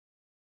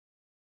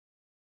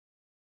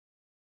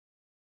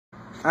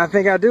I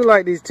think I do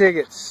like these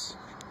tickets.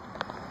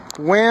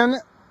 Win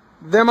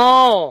them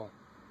all.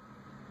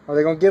 Are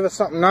they going to give us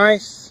something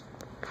nice?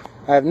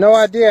 I have no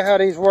idea how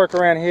these work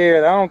around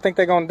here. I don't think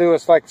they're going to do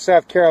us like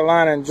South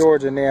Carolina and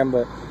Georgia and them,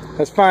 but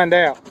let's find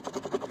out.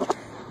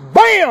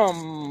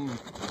 BAM!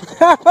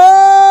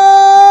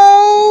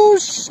 Oh,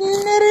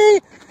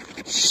 snitty,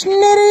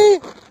 snitty,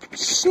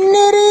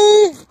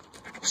 snitty,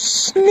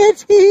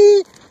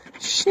 snitty,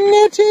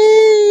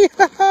 snitty.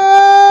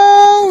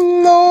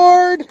 Oh,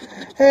 Lord,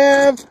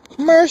 have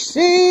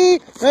mercy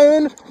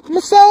on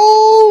my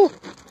soul.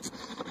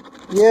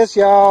 Yes,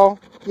 y'all.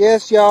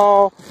 Yes,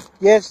 y'all.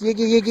 Yes,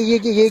 yiggy, yiggy,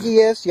 yiggy, yiggy,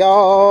 yes,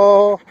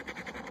 y'all.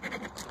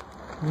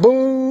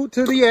 Boo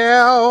to the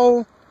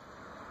owl.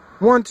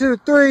 1, 2,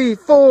 3,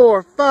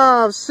 4,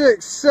 5,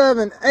 6,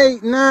 7,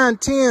 8, 9,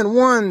 10,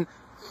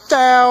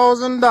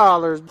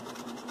 $1,000.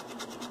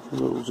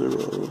 Little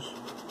zeros.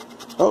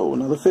 Oh,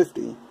 another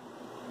 50.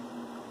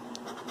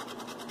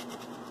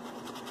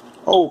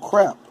 Oh,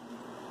 crap.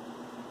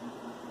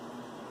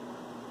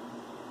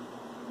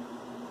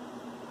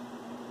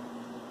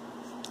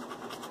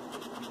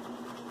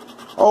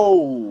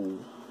 Oh.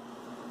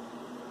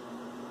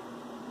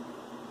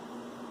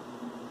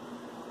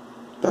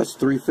 That's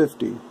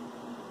 350.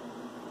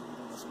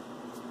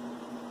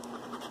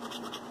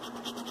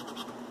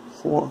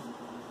 4.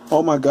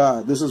 Oh my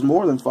God, this is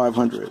more than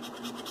 500.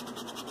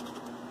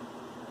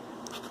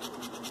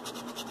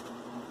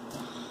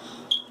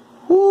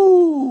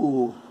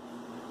 Woo!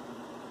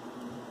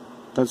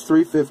 That's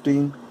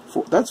 350.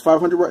 That's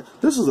 500 right.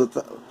 This is a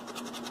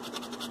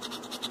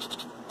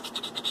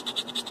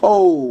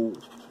oh.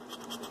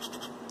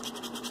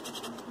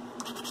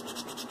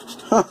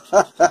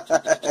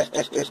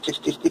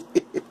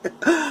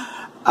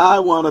 I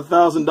won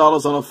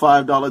 $1,000 on a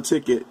 $5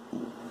 ticket.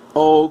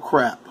 Oh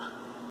crap.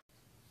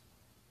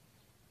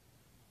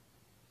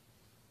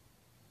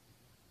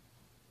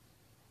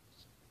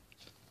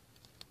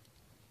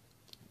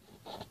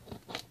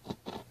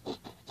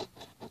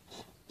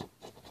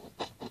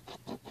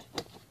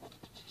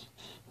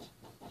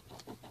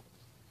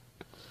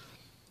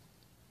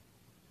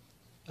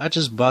 I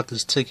just bought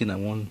this ticket and I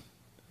won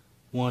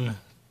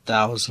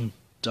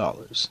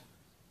 $1,000.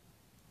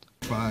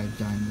 5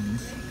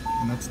 diamonds,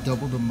 and that's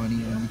double the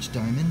money on each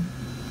diamond.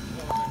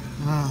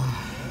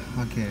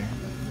 Okay.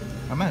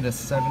 I'm at a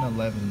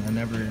 7-Eleven. I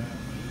never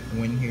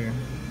win here,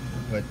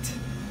 but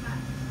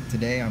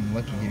today I'm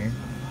lucky here.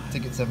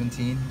 Ticket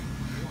 17.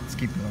 Let's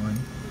keep going.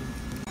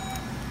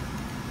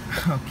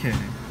 Okay.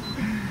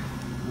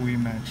 We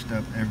matched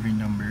up every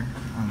number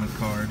on the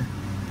card.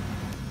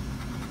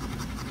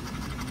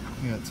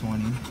 We got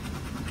 20,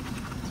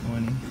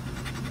 20,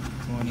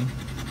 20,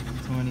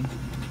 20,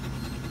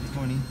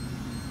 20,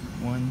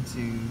 1,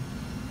 2,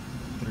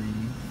 3,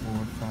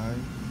 4, 5.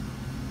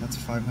 That's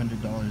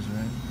 $500,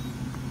 right?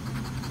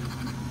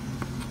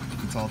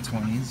 It's all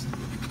 20s.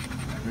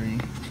 3,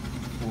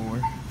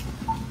 4,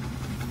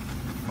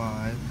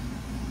 5,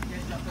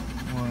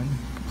 1.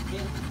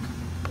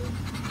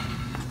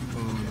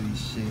 Holy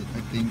shit.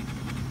 I think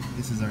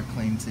this is our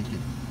claim ticket.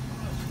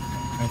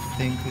 I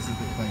think this is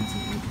the claim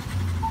ticket.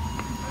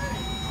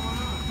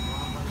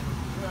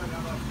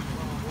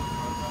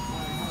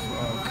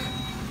 Fuck.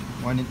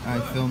 Why didn't I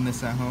film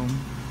this at home?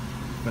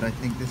 But I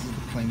think this is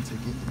the claim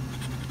ticket.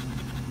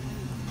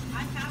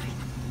 I have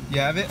it.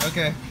 You have it?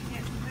 Okay.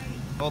 Yes, ready.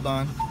 Hold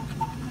on.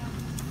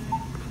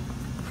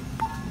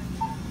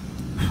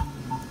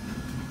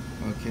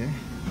 Okay.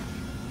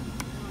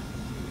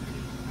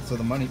 So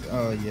the money,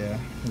 oh yeah,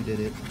 we did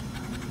it.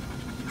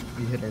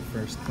 We hit our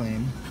first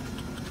claim.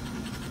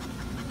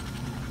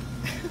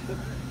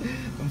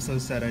 I'm so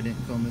sad I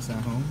didn't film this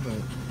at home, but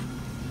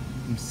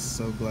I'm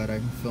so glad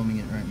I'm filming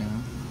it right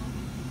now.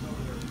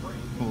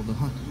 Hold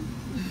on.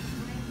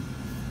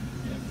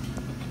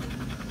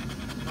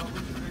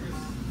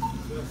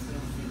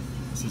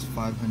 This is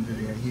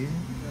 500 right here,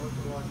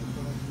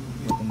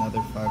 with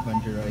another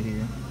 500 right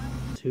here.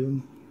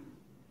 2.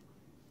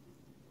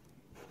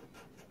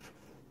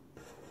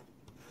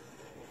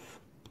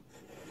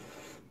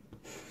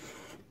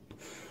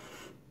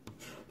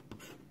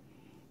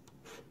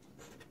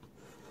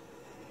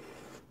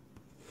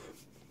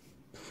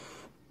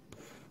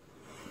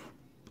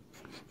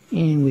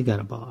 And we got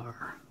a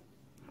bar.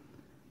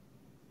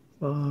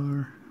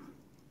 Bar.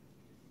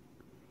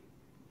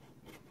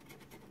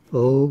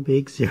 Oh,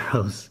 big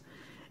zeros.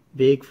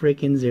 Big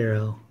freaking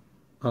zero.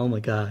 Oh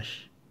my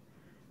gosh.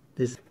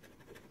 This.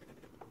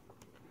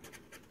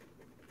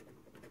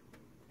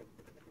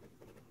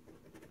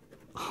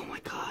 Oh my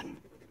God.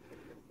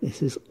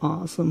 This is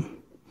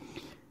awesome.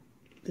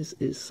 This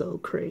is so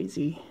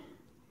crazy.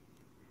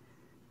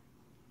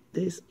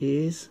 This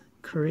is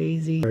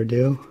crazy.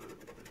 Do.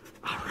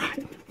 All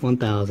right.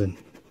 1,000.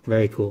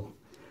 Very cool.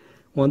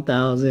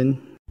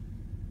 1,000.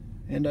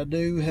 And I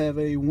do have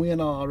a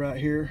win-all right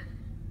here.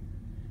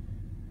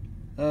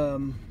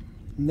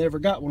 Never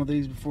got one of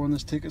these before in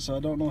this ticket, so I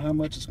don't know how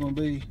much it's going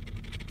to be.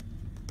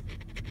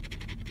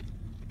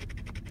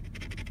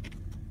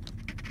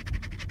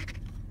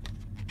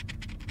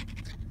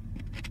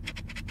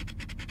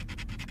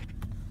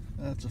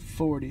 That's a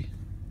 40.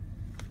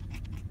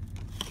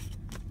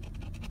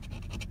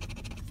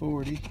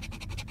 40.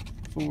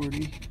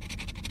 40.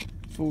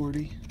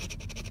 40.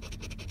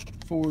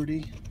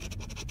 40.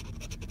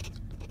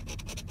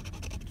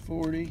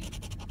 40.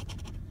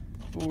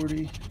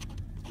 40.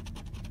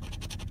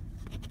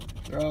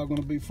 They're all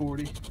going to be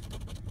 40.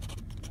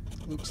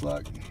 Looks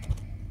like.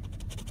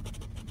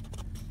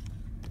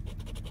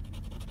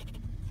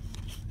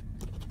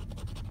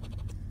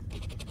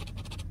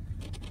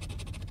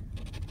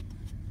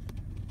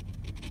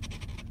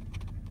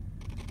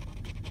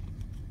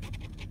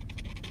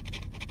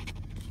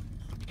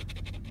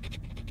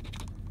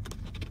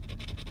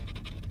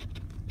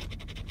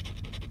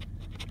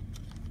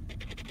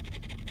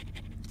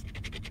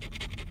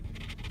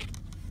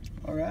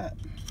 All right.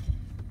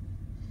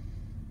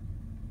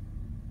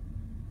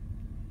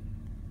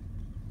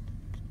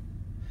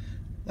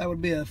 That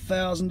would be a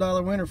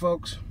 $1,000 winner,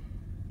 folks.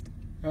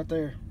 Right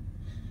there.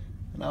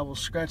 And I will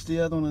scratch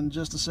the other one in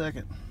just a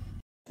second.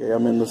 Okay,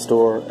 I'm in the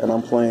store and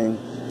I'm playing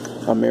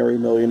a Merry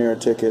Millionaire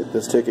ticket.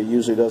 This ticket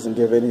usually doesn't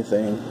give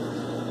anything.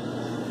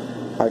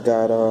 I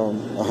got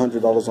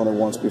 $100 on it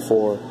once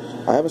before.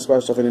 I haven't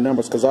scratched off any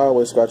numbers because I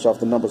always scratch off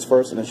the numbers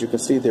first, and as you can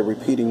see, they're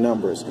repeating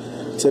numbers.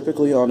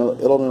 Typically on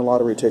Illinois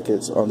lottery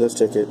tickets, on this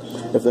ticket,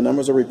 if the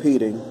numbers are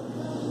repeating,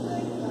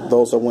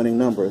 those are winning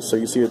numbers. So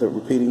you see the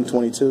repeating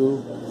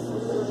 22,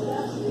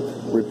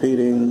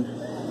 repeating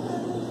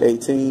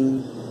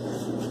 18,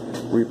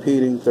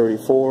 repeating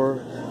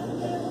 34,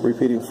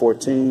 repeating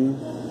 14.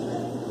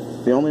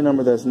 The only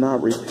number that's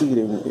not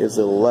repeating is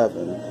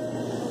 11.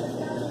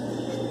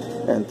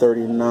 And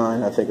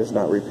 39, I think, is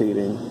not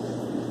repeating.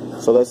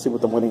 So let's see what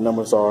the winning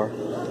numbers are.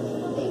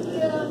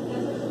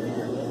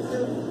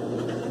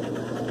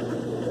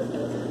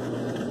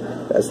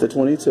 That's the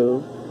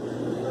 22.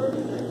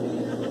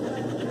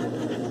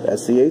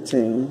 That's the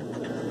 18.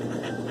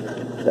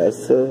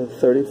 That's the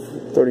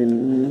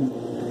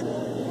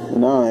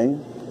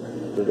 39.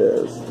 It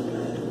is.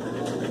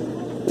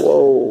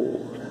 Whoa.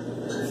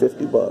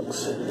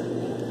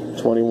 $50.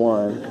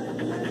 21.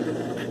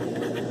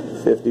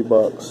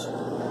 $50.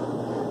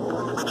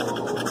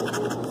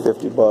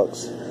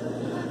 $50.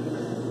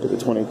 To the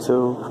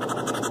 22.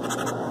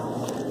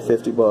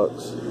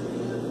 $50.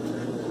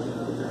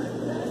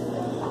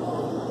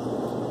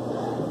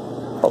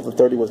 Oh, the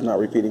 30 was not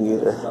repeating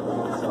either.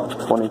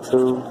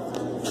 22.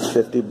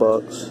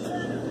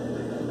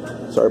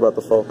 $50. Sorry about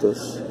the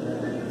focus.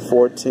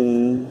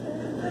 14,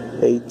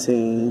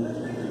 18,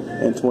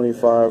 and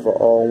 25 are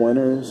all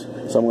winners.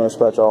 So I'm going to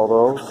scratch all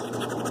those.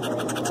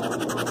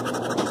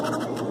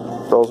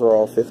 Those are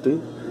all 50.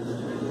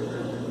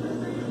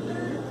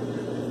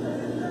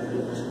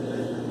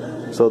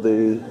 So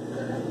the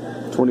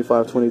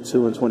 25,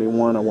 22, and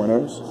 21 are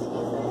winners.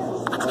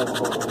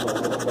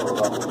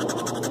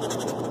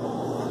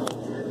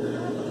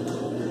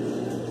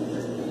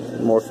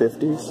 More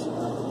 50s.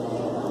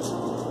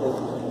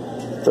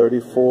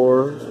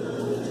 34.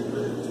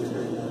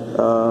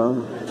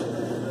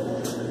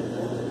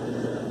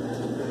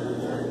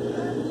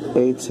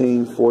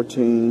 18,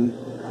 14,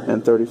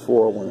 and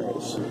 34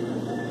 winners.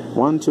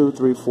 1, 2,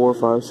 3, 4,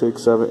 5,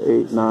 6, 7,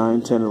 8,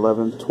 9, 10,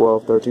 11,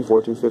 12, 13,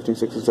 14, 15,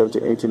 16,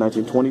 17, 18,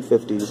 19, 20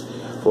 50s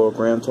for a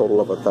grand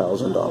total of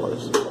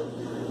 $1,000.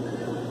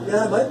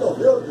 Yeah, it might not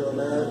feel good,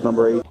 man.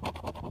 Number 8.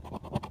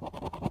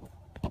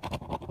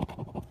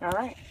 All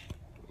right.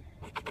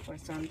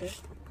 What's on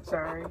this?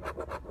 Sorry.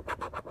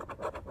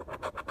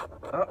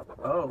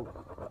 Oh.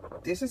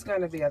 This is going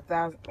to be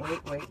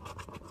 $1,000. Wait.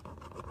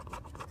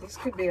 This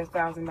could be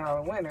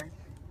 $1,000 winner.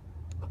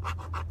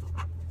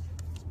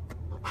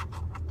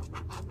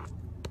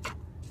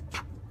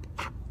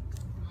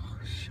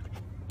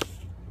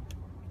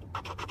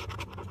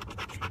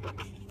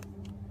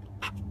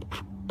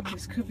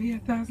 This could be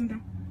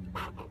 $1,000.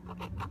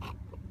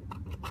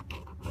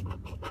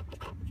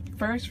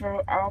 First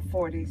row, all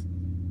 40s.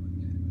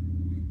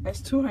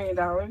 That's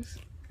 $200.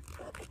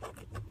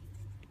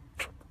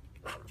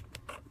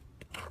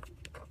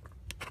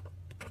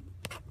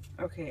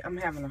 Okay, I'm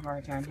having a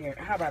hard time here.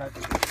 How about a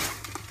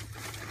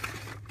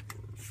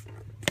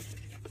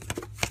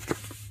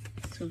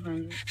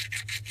 200?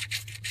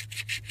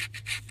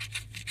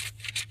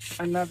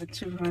 Another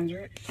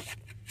 200.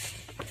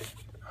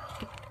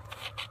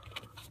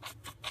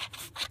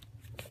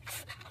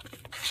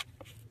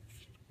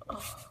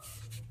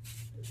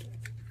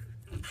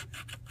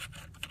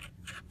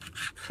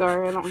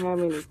 Sorry, I don't have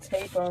any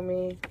tape on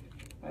me.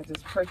 I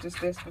just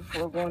purchased this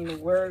before going to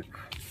work.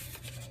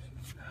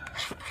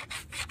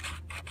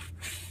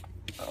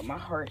 Oh, my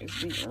heart is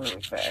beating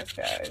really fast,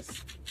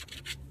 guys.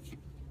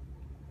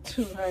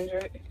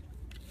 200.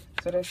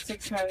 So that's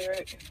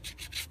 600.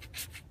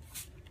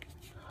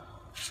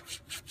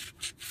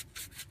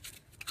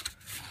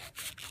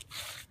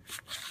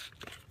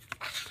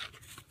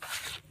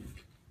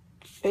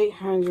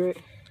 $800.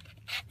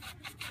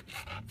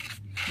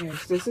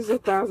 Yes, this is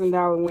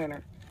 $1,000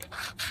 winner.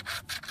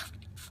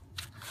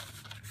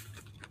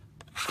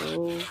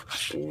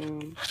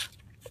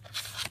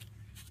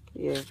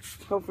 Yeah,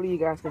 hopefully you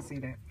guys can see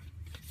that.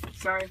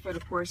 Sorry for the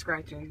poor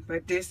scratching,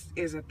 but this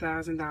is a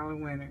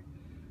 $1,000 winner.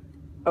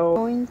 Oh.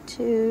 Going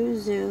to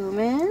zoom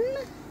in.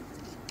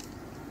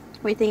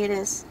 What do you think it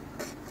is?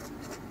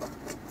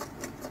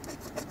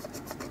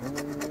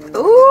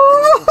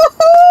 Ooh!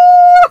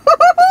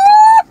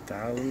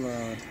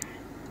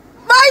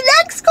 My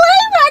next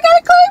claim! I got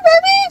a claim,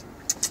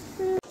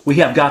 baby! We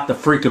have got the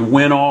freaking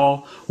win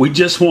all. We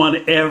just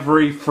won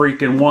every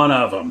freaking one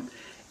of them.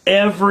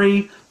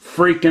 Every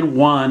freaking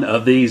one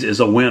of these is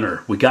a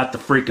winner. We got the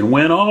freaking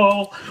win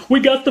all. We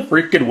got the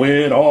freaking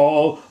win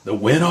all. The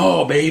win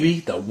all,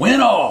 baby. The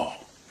win all.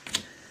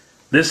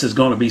 This is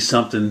going to be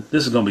something.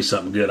 This is going to be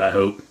something good, I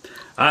hope.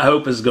 I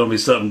hope it's going to be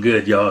something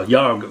good, y'all.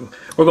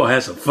 We're going to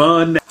have some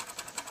fun.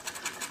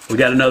 We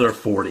got another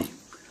 40.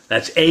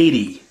 That's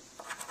 80.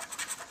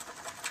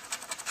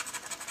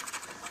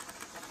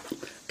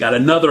 Got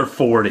another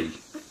 40.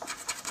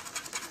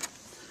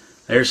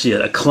 There she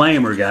is. A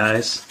claimer,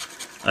 guys.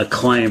 A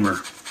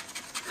claimer.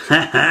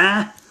 Ha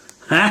ha.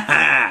 Ha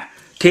ha.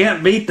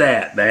 Can't beat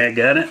that, man.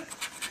 Got it?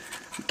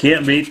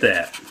 Can't beat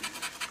that.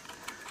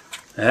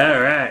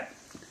 Alright.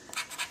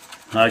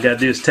 All I gotta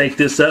do is take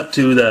this up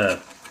to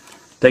the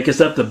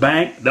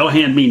bank. They'll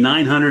hand me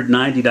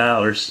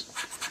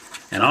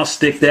 $990. And I'll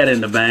stick that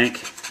in the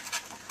bank.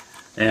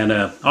 And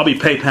I'll be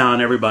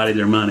PayPaling everybody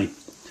their money.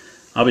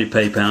 I'll be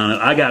PayPaling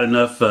it. I got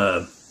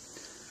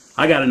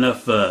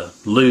enough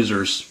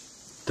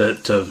losers to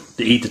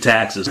eat the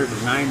taxes.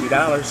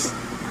 $90.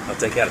 I'll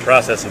take out a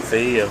processing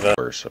fee of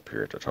first up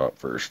here at the top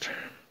first.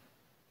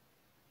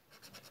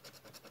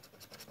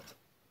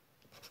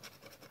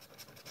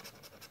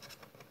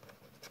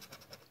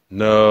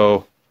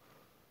 No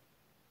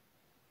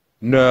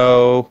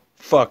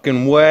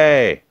fucking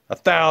way.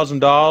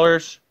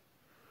 $1,000?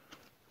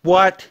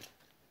 What?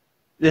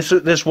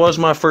 This was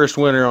my first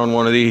winner on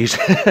one of these.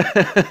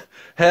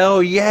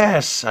 Hell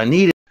yes, I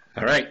need it.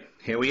 All right,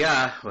 here we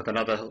are with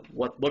another,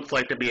 what looks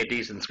like to be a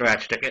decent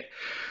scratch ticket.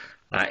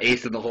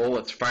 Ace in the hole.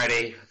 It's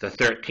Friday the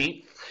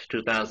 13th,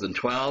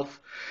 2012.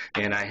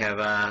 And I have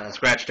a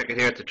scratch ticket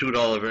here. It's a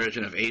 $2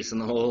 version of Ace in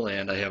the Hole,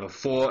 and I have a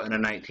 4 and a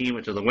 19,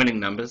 which are the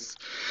winning numbers.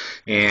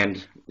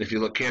 And if you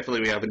look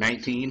carefully, we have a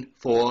 19,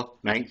 4,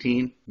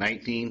 19,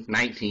 19,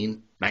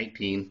 19,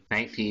 19,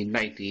 19,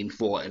 19,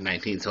 4, and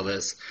 19. So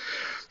there's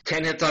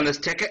 10 hits on this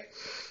ticket,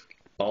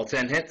 all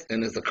 10 hits,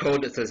 and there's a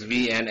code that says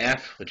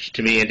VNF, which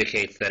to me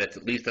indicates that it's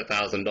at least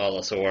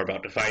 $1,000, so we're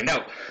about to find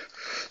out.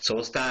 So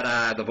we'll start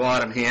at the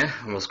bottom here,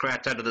 and we'll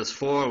scratch out of this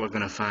 4, we're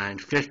going to find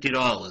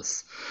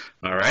 $50.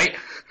 Alright,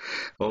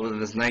 over to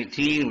this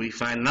 19, we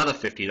find another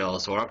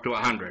 $50, so we're up to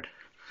 100.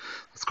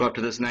 Let's go up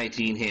to this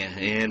 19 here,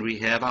 and we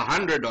have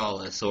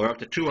 $100, so we're up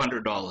to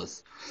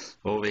 $200.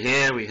 Over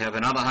here, we have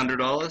another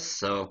 $100,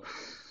 so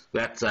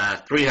that's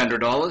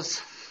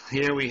 $300.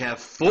 Here we have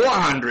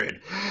 $400,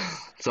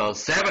 so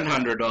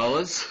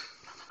 $700,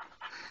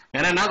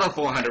 and another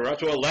 $400. We're up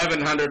to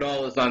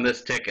 $1,100 on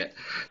this ticket.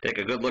 Take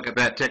a good look at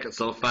that ticket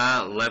so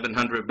far,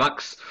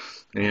 $1,100.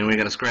 And we're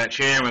going to scratch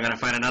here, and we're going to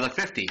find another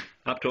 50,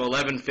 up to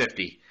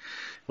 $1,150.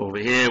 Over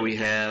here we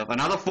have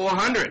another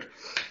 400,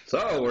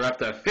 so we're up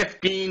to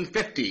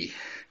 $1,550.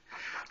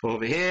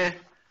 Over here,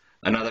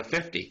 another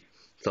 50.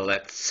 So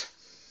that's,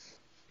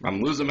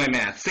 I'm losing my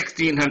math,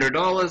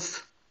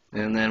 $1,600.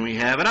 And then we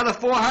have another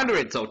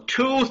 400, so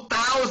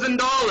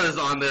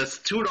 $2,000 on this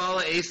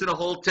 $2 Ace in the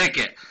Hole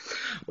ticket.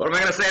 What am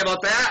I going to say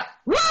about that?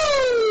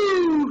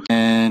 Woo!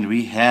 And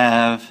we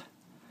have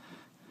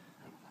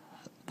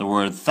the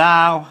word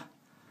thou.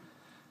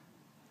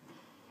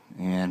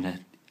 And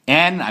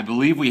I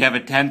believe we have a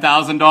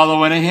 $10,000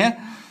 winner here.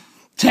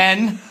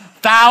 $10,000!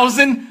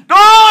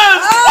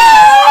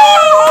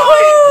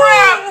 Holy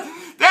crap!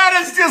 That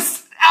is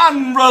just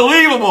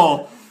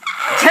unbelievable!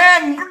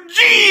 10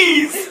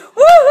 G's!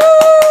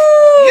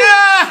 Woohoo!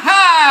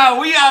 Yeah!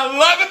 We are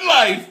loving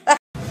life!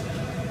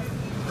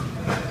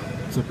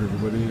 What's up,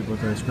 everybody?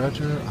 Buckeye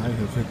Scratcher. I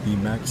have hit the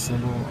max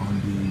symbol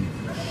on the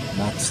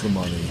Max the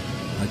Money.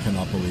 I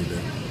cannot believe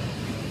it.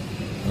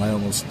 And I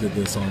almost did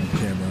this on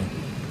camera.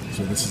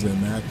 So this is a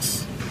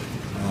max.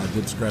 I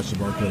did scratch the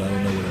barcode. I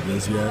don't know what it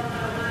is yet.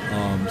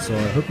 So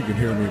I hope you can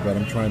hear me, but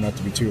I'm trying not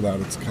to be too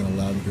loud. It's kind of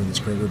loud here in this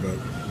critter, but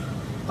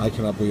I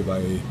cannot believe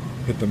I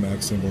hit the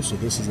max symbol. So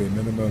this is a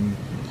minimum,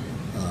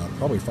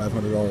 probably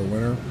 $500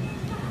 winner.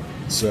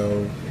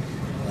 So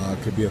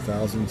it could be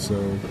 1,000.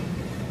 So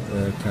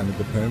it kind of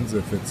depends.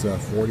 If it's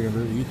 40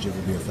 under each, it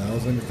would be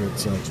 1,000. If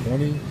it's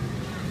 20,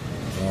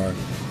 or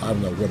I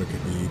don't know what it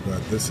could be,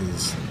 but this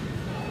is,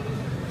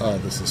 oh,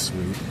 this is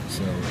sweet.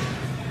 So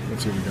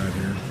let's see what we got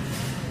here.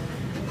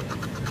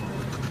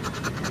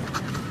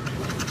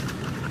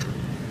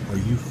 Are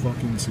you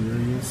fucking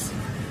serious?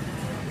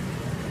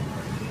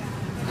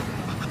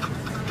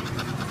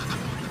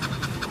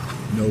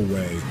 No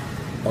way.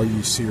 Are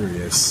you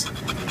serious?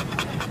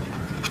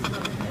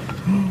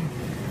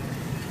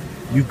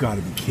 You've got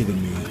to be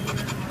kidding me.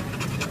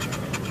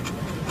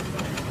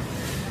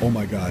 Oh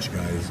my gosh,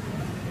 guys.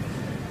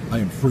 I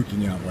am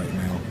freaking out right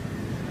now.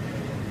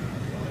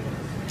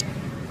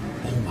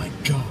 Oh my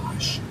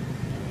gosh.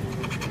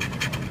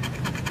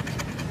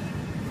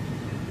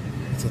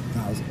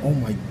 10,000. Oh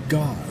my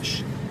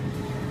gosh.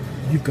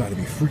 You've got to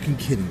be freaking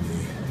kidding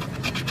me.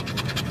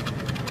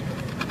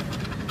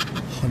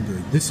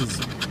 100. This has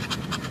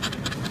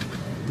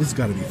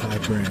got to be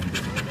 $5 grand.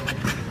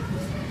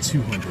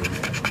 200.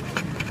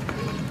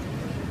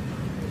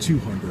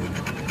 200.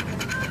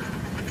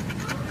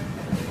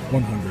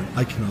 100.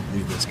 I cannot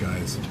believe this,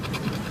 guys.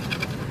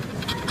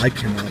 I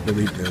cannot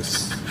believe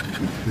this.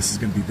 This is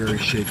going to be very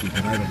shaky,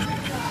 but I don't know.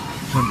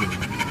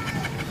 100.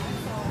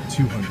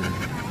 200.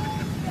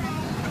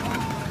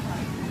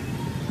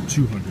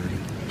 200.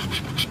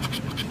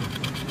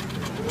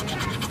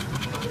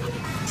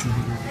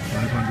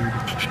 500.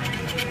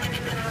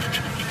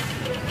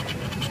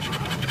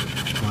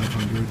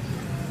 500.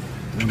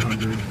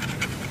 100.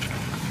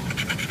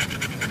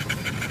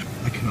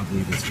 I cannot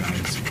believe this,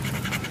 guys.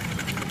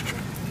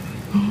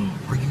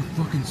 Are you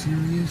fucking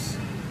serious?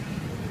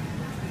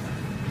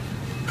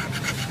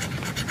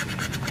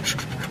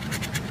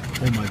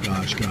 Oh my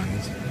gosh,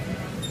 guys.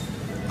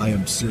 I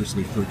am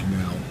seriously freaking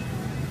out.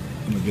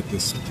 I'm gonna get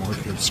this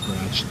barcode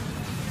scratched.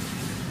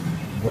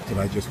 What did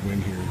I just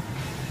win here?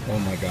 Oh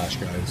my gosh,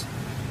 guys.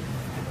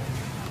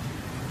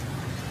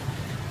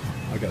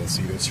 I gotta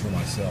see this for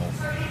myself.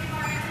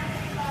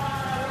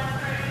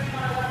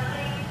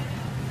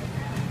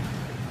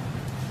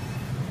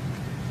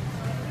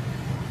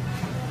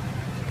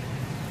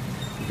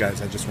 You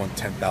guys, I just won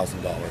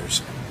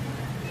 $10,000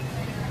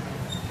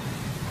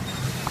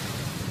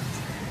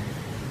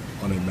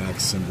 on a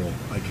max symbol.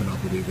 I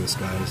cannot believe this,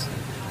 guys.